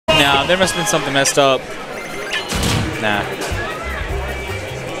No, there must have been something messed up. Nah.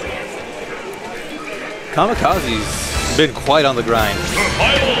 Kamikaze's been quite on the grind.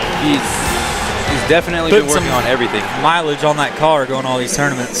 He's definitely been working on everything. Mileage on that car going all these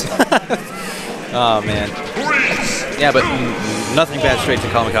tournaments. Oh man. Yeah, but nothing bad straight to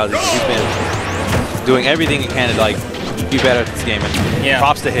Kamikaze. He's been doing everything he can to like be better at this game. And yeah.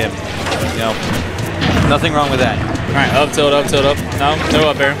 Props to him. You know, nothing wrong with that. All right, up tilt, up tilt, up. No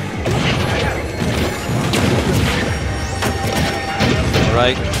up air. All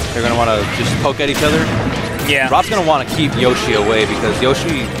right, they're gonna want to just poke at each other. Yeah. Rob's gonna want to keep Yoshi away because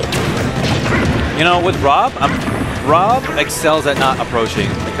Yoshi, you know, with Rob excels at not approaching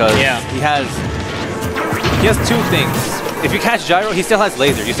because he has two things. If you catch gyro, he still has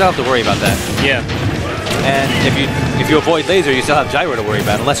laser. You still have to worry about that. Yeah. And if you avoid laser, you still have gyro to worry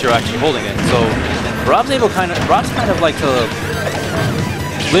about unless you're actually holding it. So Rob's kind of like to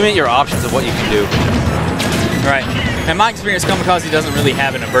limit your options of what you can do. Right. In my experience, Kamikaze doesn't really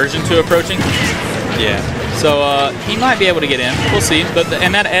have an aversion to approaching. Yeah. So he might be able to get in. We'll see. But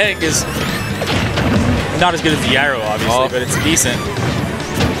and that egg is not as good as the gyro, obviously, but it's decent.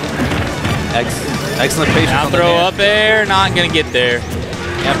 Excellent patience. Now throw up air, not gonna get there.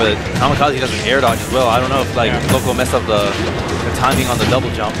 Yeah, but Kamikaze does an air dodge as well. I don't know if like Loco messed up the timing on the double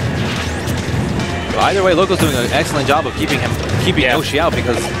jump. But either way, Loco's doing an excellent job of keeping Yoshi out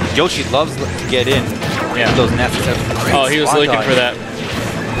because Yoshi loves to get in. Yeah. Those nasty steps. Oh, he was looking for that.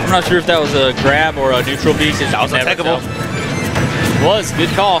 I'm not sure if that was a grab or a neutral beat. That was impeccable. It was. Good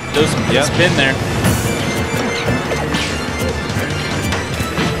call. Those spin there.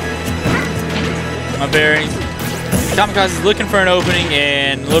 My bearing. Kamikaze is looking for an opening,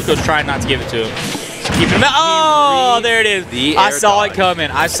 and Loco's trying not to give it to him. Keeping him out. Oh, there it is. I saw it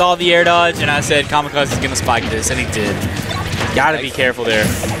coming. I saw the air dodge, and I said Kamikaze is going to spike this, and he did. Got to be careful there.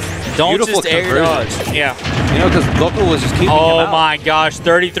 Don't just air dodge. Yeah. You know, because Loco was just keeping him out. Oh my gosh,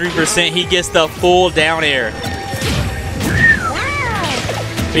 33%. He gets the full down air.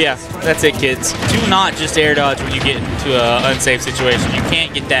 But yeah, that's it, kids. Do not just air dodge when you get into an unsafe situation. You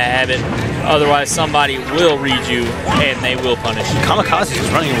can't get that habit. Otherwise, somebody will read you, and they will punish you. Kamikaze is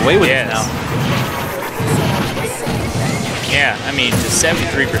running away with it now. Yeah, I mean, just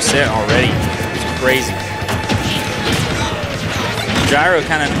 73% already. It's crazy. Gyro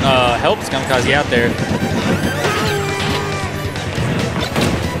kind of helps Kamikaze out there.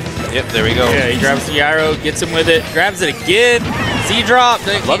 Yep, there we go. Yeah, he grabs the gyro, gets him with it, grabs it again. Z-drop.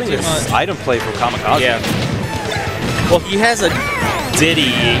 Loving this item play from Kamikaze. Yeah. Well, he has a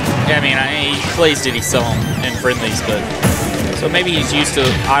Diddy. I mean, he plays Diddy some in friendlies, but so maybe he's used to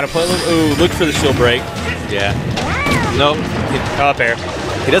item play. Ooh, look for the shield break. Yeah. Nope. Up air.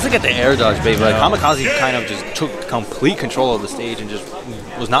 He doesn't get the air dodge, baby. Like Kamikaze kind of just took complete control of the stage and just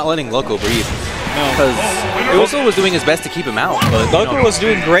was not letting Loco breathe. Because Loco was doing his best to keep him out. But Loco was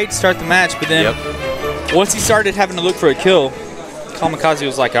doing great to start the match, but then once he started having to look for a kill, Kamikaze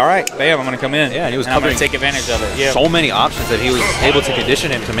was like, all right, bam, I'm going to come in. Yeah, and he was covering, take advantage of it. Yeah. So many options that he was able to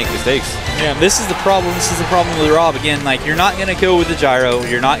condition him to make mistakes. Yeah, this is the problem. This is the problem with Rob. Again, like, you're not going to kill with the gyro.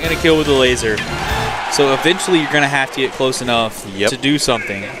 You're not going to kill with the laser. So eventually you're going to have to get close enough to do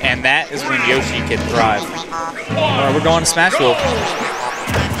something. And that is when Yoshi can thrive. All right, we're going to Smashville.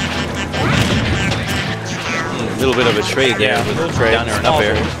 A little bit of a trade there. Yeah, a little trade. Down air and up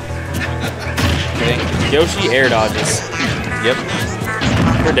air. Okay. Yoshi air dodges. Yep.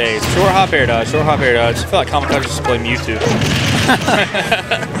 For days. Short hop air dodge, short hop air dodge. I feel like Kamikaze just play Mewtwo.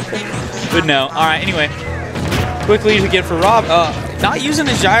 But no. All right, anyway. Quick lead again for Rob. Not using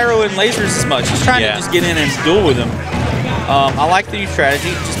his gyro and lasers as much. He's trying to just get in and duel with him. I like the new strategy.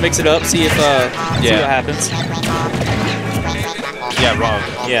 Just mix it up, see if see what happens. Yeah, Rob.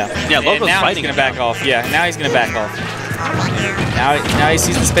 Yeah. Yeah, Loco's now fighting. He's gonna back off. Yeah, now he's gonna back off. Now he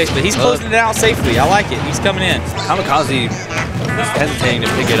sees the space, but he's closing it out safely. I like it. He's coming in. Kamikaze is hesitating to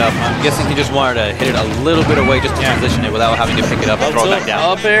pick it up. I'm guessing he just wanted to hit it a little bit away just to transition it without having to pick it up and throw it back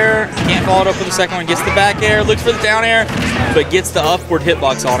down. Up air. Can't follow it up with the second one. Gets the back air. Looks for the down air, but gets the upward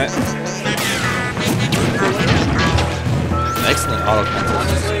hitbox on it. Excellent auto cancel.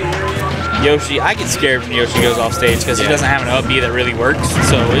 Yoshi, I get scared when Yoshi goes off stage because he doesn't have an up B that really works.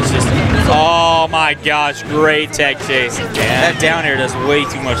 So it's just, oh my gosh, great tech chase. Yeah. That down air does way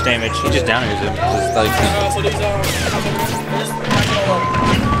too much damage. He just down airs him.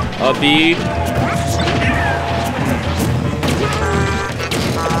 Up B.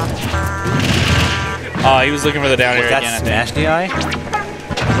 Oh, he was looking for the down air again. Smash DI?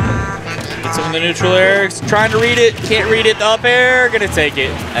 Gets him in the neutral air. Trying to read it. Can't read it. The up air. Gonna take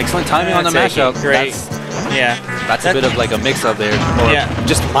it. Excellent timing on the mashup. Great. Yeah. That's a bit of like a mix-up there. Or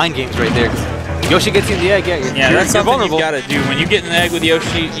just mind games right there. Yoshi gets you in the egg, that's something vulnerable. You gotta do. When you get in the egg with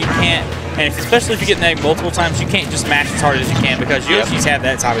Yoshi, you can't, and especially if you get in the egg multiple times, you can't just smash as hard as you can because Yoshi's have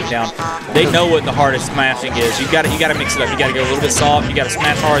that timing down. They know what the hardest smashing is. You gotta mix it up. You gotta go a little bit soft. You gotta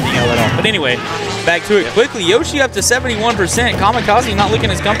smash hard, then you gotta let off. But anyway, back to it quickly. Yoshi up to 71%. Kamikaze not looking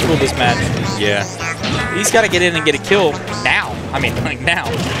as comfortable this match. Yeah. He's gotta get in and get a kill now. I mean, like now.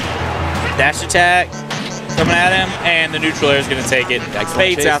 Dash attack coming at him, and the neutral air is gonna take it.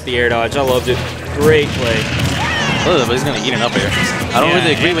 Fades out the air dodge. I loved it. Great play. Oh, but he's going to eat an up air. I don't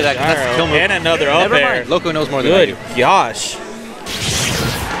really agree with that. That's kill move. And another up air. Mind. Loco knows more than I do. Good gosh.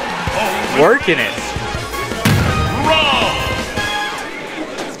 Working it.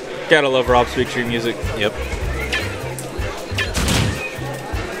 Gotta love Rob's victory music. Yep.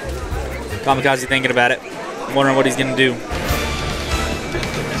 Kamikaze thinking about it. I'm wondering what he's going to do.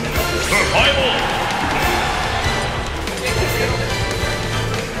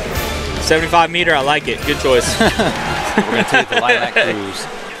 75-meter, I like it. Good choice. We're going to take the Lilac Cruise.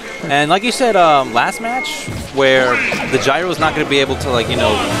 And like you said, last match, where the gyro is not going to be able to, like, I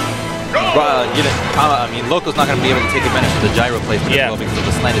mean, Loco's not going to be able to take advantage of the gyro placement as well because of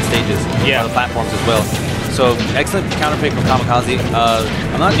the slanted stages on the platforms as well. So, excellent counterpick from Kamikaze.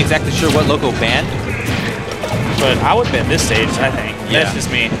 I'm not exactly sure what Loco banned. But I would ban this stage, I think. That's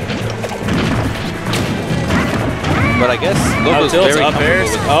just me. But I guess Loco's very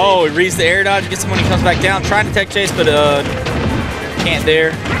comfortable with he reads the air dodge, gets him when he comes back down. Trying to tech chase, but can't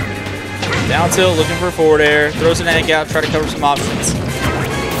there. Down tilt, looking for a forward air. Throws an egg out, try to cover some options.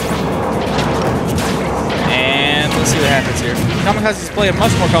 And let's see what happens here. Kamikaze is playing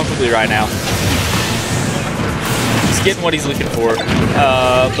much more comfortably right now. He's getting what he's looking for.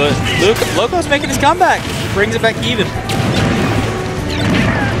 But Loco's making his comeback. Brings it back even.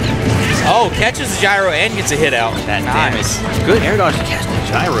 Oh, catches the gyro and gets a hit out. Nice. Good air dodge to catch the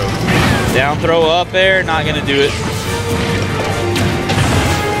gyro. Down throw up there, not going to do it.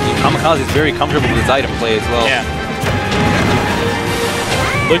 Kamikaze is very comfortable with his item play as well. Yeah.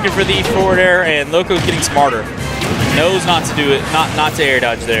 Looking for the forward air, and Loco's getting smarter. Knows not to do it, not to air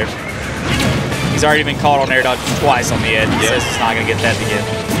dodge there. He's already been caught on air dodge twice on the edge. He says he's not going to get that again.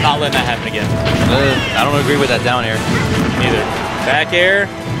 Not letting that happen again. I don't agree with that down air. Neither. Back air.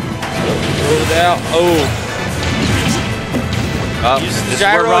 Throws out. The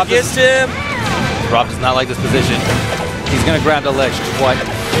gyro gets him. Rob does not like this position. He's going to grab the ledge. What?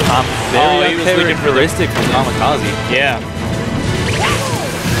 He was looking for from Kamikaze. Yeah.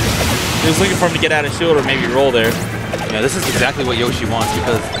 He was looking for him to get out of shield or maybe roll there. Yeah, this is exactly what Yoshi wants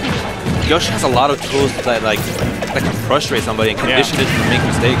because Yoshi has a lot of tools that can frustrate somebody and condition it to make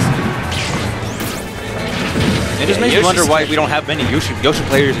mistakes. It just makes me wonder why we don't have many Yoshi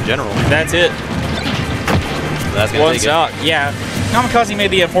players in general. That's it. So that's gonna take it. Out. Yeah. Kamikaze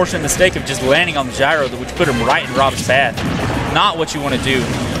made the unfortunate mistake of just landing on the gyro, which put him right in Rob's path. Not what you want to do.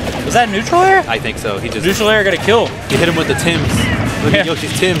 Was that neutral air? I think so. He just neutral air got a kill. He hit him with the Tims. Look at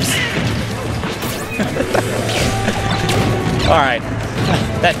Yoshi's Tims. All right.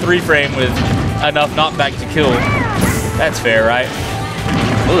 That 3-frame with enough knockback to kill. That's fair, right?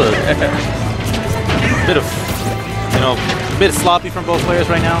 A bit sloppy from both players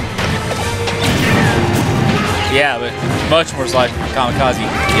right now. Yeah, but much more sloppy from Kamikaze.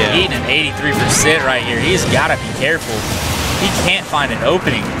 Yeah. Eating an 83% right here. He's got to be careful. He can't find an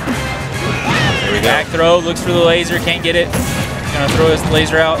opening. There we go. Back throw, looks for the laser, can't get it. Gonna throw his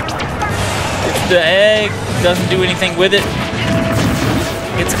laser out. Gets the egg, doesn't do anything with it.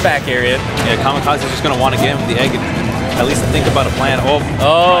 Gets it back area. Yeah, Kamikaze is just gonna want to give him the egg and at least think about a plan. Oh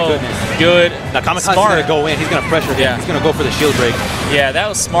my goodness. Good. Now Kamikaze is gonna go in. He's gonna pressure him. He's gonna go for the shield break. Yeah, that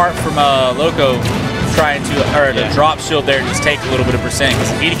was smart from Loco trying to drop shield there and just take a little bit of percent.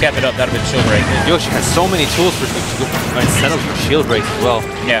 Because if he'd kept it up, that'd have been shield break. Yoshi has so many tools for set up for shield breaks as well.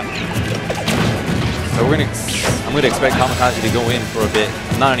 Yeah. So I'm gonna expect Kamikaze to go in for a bit.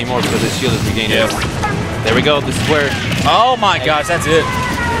 Not anymore because his shield is regained. There we go. This is where. Oh my gosh, that's it.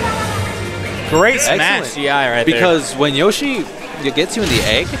 Great smash GI right there. Because when Yoshi gets you in the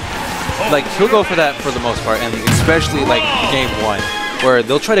egg, like he'll go for that for the most part, and especially like game 1, where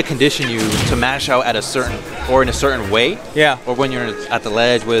they'll try to condition you to mash out at a certain in a certain way. Yeah. Or when you're at the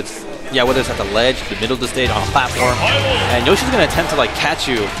ledge whether it's at the ledge, the middle of the stage, on a platform, and Yoshi's gonna attempt to like catch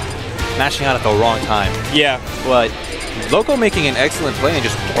you mashing out at the wrong time. Yeah. But Loco making an excellent play and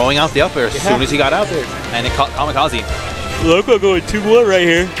just throwing out the up air as soon as he got out there, and it caught Kamikaze. Loco going 2-1 right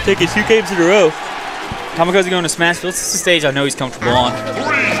here, taking 2 games in a row. Kamikaze going to Smashville. This is the stage I know he's comfortable on. 3,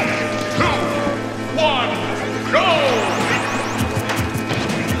 2, 1, go!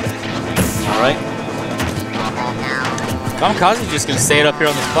 All right. Kamikaze's just going to stay it up here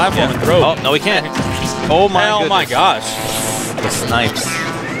on this platform and throw. Oh, no, he can't. Oh, my goodness. Oh, my gosh. The snipes.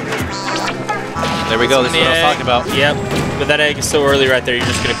 There we go. This is what I was talking about. Yep. But that egg is so early right there, you're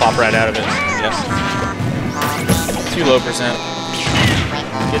just going to pop right out of it. Yep. Too low percent.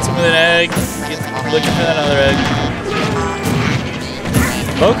 Gets him with an egg. Looking for that other egg.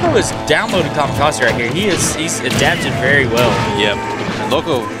 Loco is downloading Kamikaze right here. He's adapted very well. Yep. And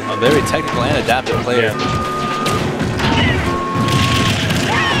Loco, a very technical and adaptive player. Yeah.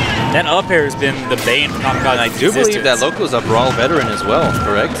 That up air has been the bane for Kamikaze. And I do believe that Loco's a Brawl veteran as well,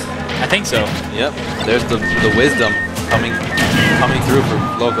 correct? I think so. Yep. There's the wisdom coming through for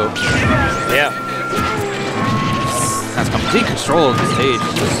Loco. Yeah. Has complete control of the stage.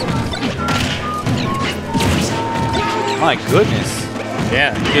 My goodness.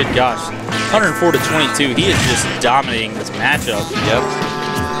 Yeah, good gosh. 104 to 22. He is just dominating this matchup. Yep.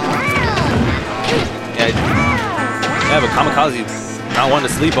 Yeah, but Kamikaze, not one to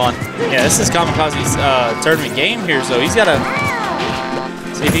sleep on. Yeah, this is Kamikaze's tournament game here, so he's got to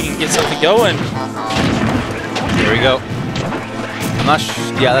see if he can get something going. There we go. I'm not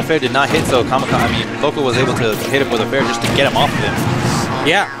yeah, that fair did not hit, so Loco was able to hit him with a fair just to get him off of him.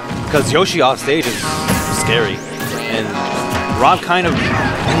 Yeah. Because Yoshi off stage is scary. And Rob kind of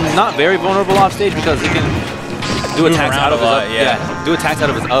not very vulnerable off stage because he can do attacks out of his up, do attacks out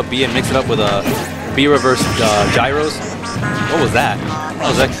of his up B and mix it up with a B reverse gyros. What was that?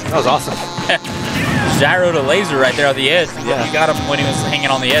 That was awesome. Gyro to laser right there on the edge. Yeah. He got him when he was hanging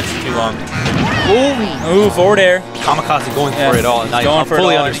on the edge for too long. Ooh, forward air. Kamikaze going for it all. And I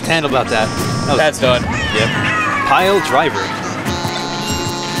fully understand about that. That's done. Yep. Pile driver.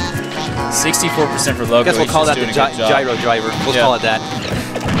 64% for Loco. I guess we'll call that the gyro driver. We'll call it that.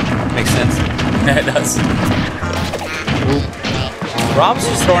 Makes sense. It does. Rob's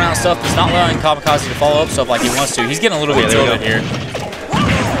just throwing out stuff that's not allowing Kamikaze to follow up stuff like he wants to. He's getting a little bit tilted here.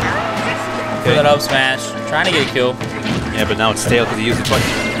 For that up smash. Trying to get a kill. Yeah, but now it's stale because he used it twice.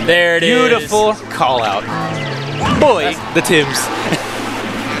 There it is. Beautiful call out. Boy, the Tims.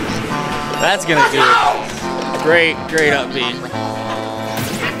 That's going to do it. Great, great up B.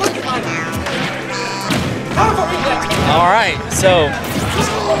 All right, so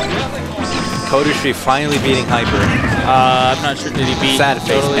Cody Street finally beating Hyper. I'm not sure, did he beat Sad face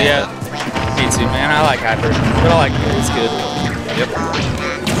totally yet? Me too, man. I like Hyper, but I like it. It's good. Yep.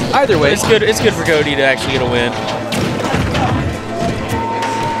 Either way, it's good. It's good for Cody to actually get a win.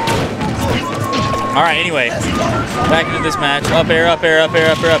 All right. Anyway, back into this match. Up air, up air, up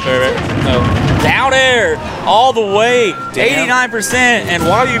air, up air, up air. No, down air all the way. 89%. And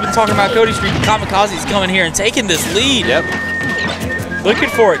while you've been talking about Cody Street, Kamikaze's coming here and taking this lead. Yep. Looking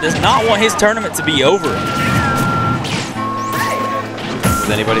for it. Does not want his tournament to be over. It's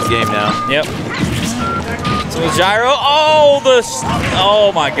anybody's game now. Yep. So the gyro.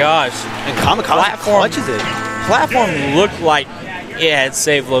 Oh my gosh. And Kamikaze clutches it. Platform looked like it had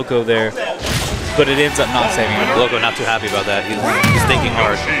saved Loco there, but it ends up not saving him. Loco not too happy about that. He's thinking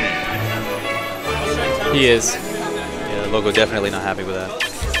hard. He is. Yeah, Loco definitely not happy with that.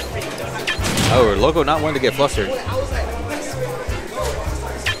 Oh, Loco not wanting to get flustered.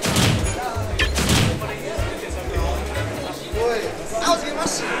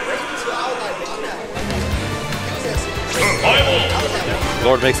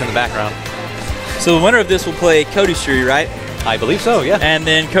 Lord Makes in the background. So the winner of this will play Cody Street, right? I believe so, yeah. And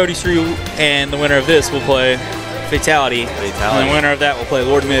then Cody Street and the winner of this will play Fatality. And the winner of that will play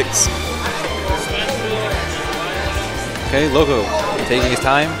Lord Mix. Okay, Loco taking his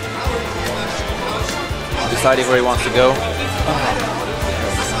time, deciding where he wants to go.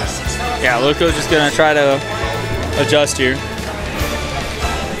 Yeah, Loco's just gonna try to adjust here,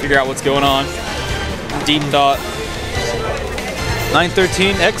 figure out what's going on. Deep thought.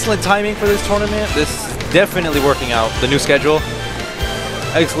 9:13, excellent timing for this tournament. This is definitely working out. The new schedule.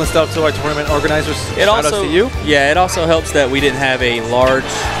 Excellent stuff to our tournament organizers. Shout out to you. Yeah, it also helps that we didn't have a large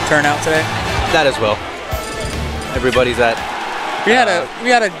turnout today. That as well. Everybody's at. We had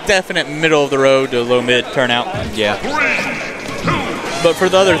a definite middle of the road to low mid turnout. Yeah. But for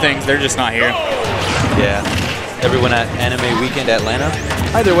the other things, they're just not here. Yeah. Everyone at Anime Weekend Atlanta.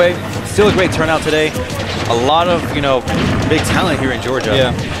 Either way, still a great turnout today. A lot of, big talent here in Georgia.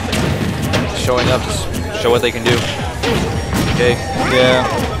 Yeah. Showing up to show what they can do. Okay. Yeah.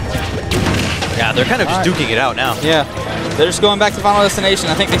 Yeah, they're kind of just duking it out now. Yeah. They're just going back to Final Destination.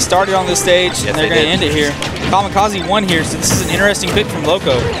 I think they started on this stage, and they're going to end it here. Kamikaze won here, so this is an interesting pick from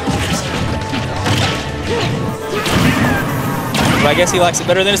Loco. But I guess he likes it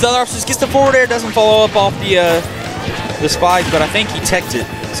better than his other options. Gets the forward air, doesn't follow up off the spikes, but I think he teched it.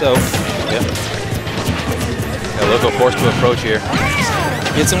 So, yeah. Yeah, Loco forced to approach here.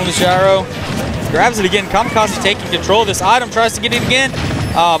 Gets him with the gyro. Grabs it again. Kamikaze taking control of this item. Tries to get it again.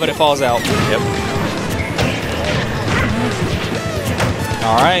 But it falls out. Yep.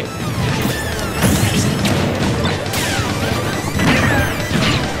 All right.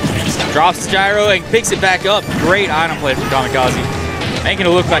 Drops the gyro and picks it back up. Great item play from Kamikaze. Making it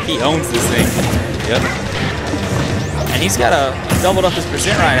look like he owns this thing. Yep. And he's doubled up his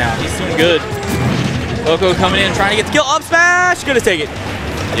percent right now. He's doing good. Loco coming in, trying to get the kill. Up smash! Gonna take it.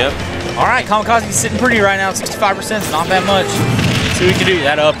 Yep. All right, Kamikaze's sitting pretty right now. 65%, it's not that much. See what we can do.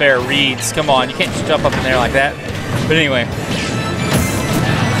 That up air reads. Come on, you can't just jump up in there like that. But anyway.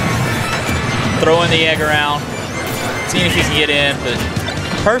 Throwing the egg around. Seeing if he can get in, but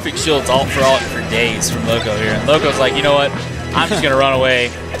perfect shields all for days from Loco here. And Loco's like, you know what? I'm just gonna run away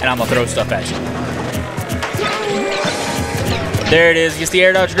and I'm gonna throw stuff at you. There it is. Gets the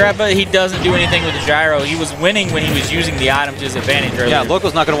air dodge grab, but he doesn't do anything with the gyro. He was winning when he was using the item to his advantage earlier. Yeah,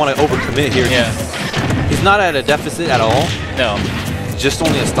 Loco's not gonna want to overcommit here. Yeah. He's not at a deficit at all. No. Just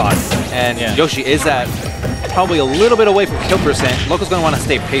only a stock. And yeah. Yoshi is at probably a little bit away from kill percent. Loco's gonna want to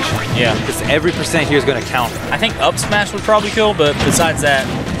stay patient. Yeah. Because every percent here is gonna count. I think up smash would probably kill, but besides that,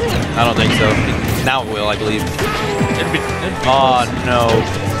 I don't think so. Now it will, I believe. Oh no.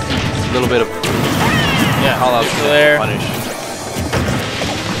 A little bit of call out there. Punish.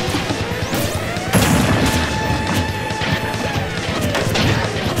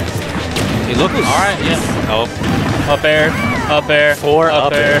 Hey, Loco's all right, yeah. Oh. Up air, up air, 4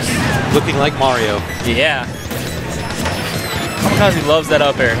 up airs. air. Looking like Mario. Yeah. Kamikaze loves that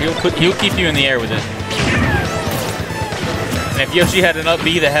up air. He'll keep you in the air with it. And if Yoshi had an up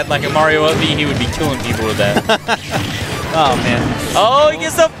B that had like a Mario up B, he would be killing people with that. Oh man. Oh, he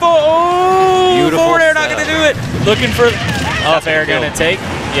gets up beautiful forward air, not gonna do it. Looking for up air gonna take.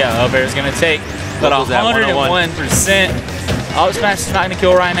 Yeah, up air is gonna take. But 101%. Up smash is not gonna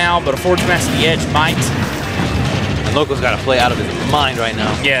kill right now, but a forward smash to the edge might. And Loco's got to play out of his mind right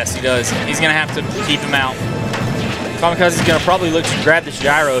now. Yes, he does. He's gonna have to keep him out. Kamikaze is gonna probably look to grab this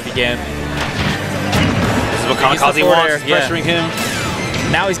gyro if he can. This is what Kamikaze wants. Pressuring him.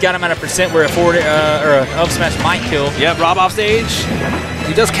 Now he's got him at a percent where a forward or an up smash might kill. Yep, Rob off stage.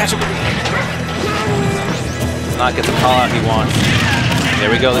 He does catch him. Does not get the call out he wants. There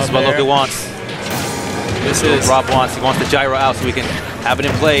we go. This is what Loco wants. This is what Rob wants. He wants the gyro out so we can have it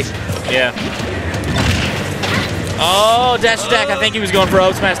in play. Yeah. Oh, dash attack. I think he was going for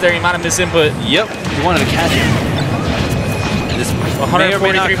up smash there. He might have missed input. Yep. He wanted to catch him. And this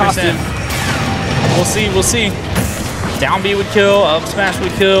 143%. We'll see. We'll see. Down B would kill. Up smash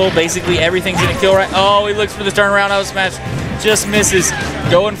would kill. Basically, everything's going to kill right. Oh, he looks for the turnaround. Up smash just misses.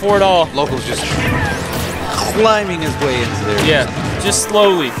 Going for it all. Loco's just climbing his way into there. Yeah, just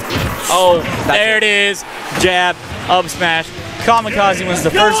slowly. Oh, there it is. Jab, up smash. Kamikaze wins the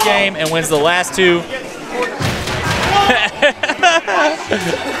first game and wins the last two.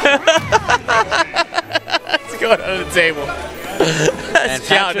 It's going under the table. And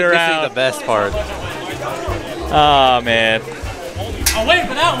Patrick missing the best part. Oh, man. I'm waiting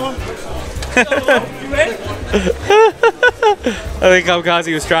for that one. You ready? I think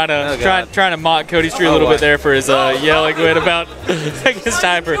Kamikaze was trying to mock Cody's tree a little bit there for his yelling wit about his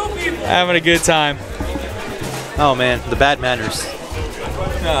time for having a good time. Oh man, the bad manners.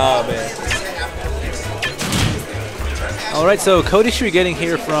 Oh man. All right, so Cody Shree getting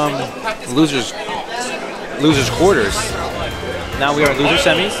here from losers quarters. Now we are in loser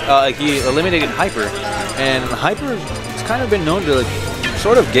semis. He eliminated Hyper, and Hyper has kind of been known to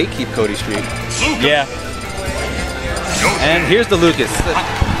sort of gatekeep Cody Shree. Yeah. And here's the Lucas.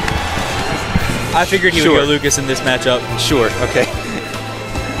 I figured he would go Lucas in this matchup. Sure, okay.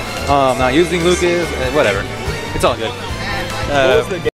 Not using Lucas, whatever. It's all good.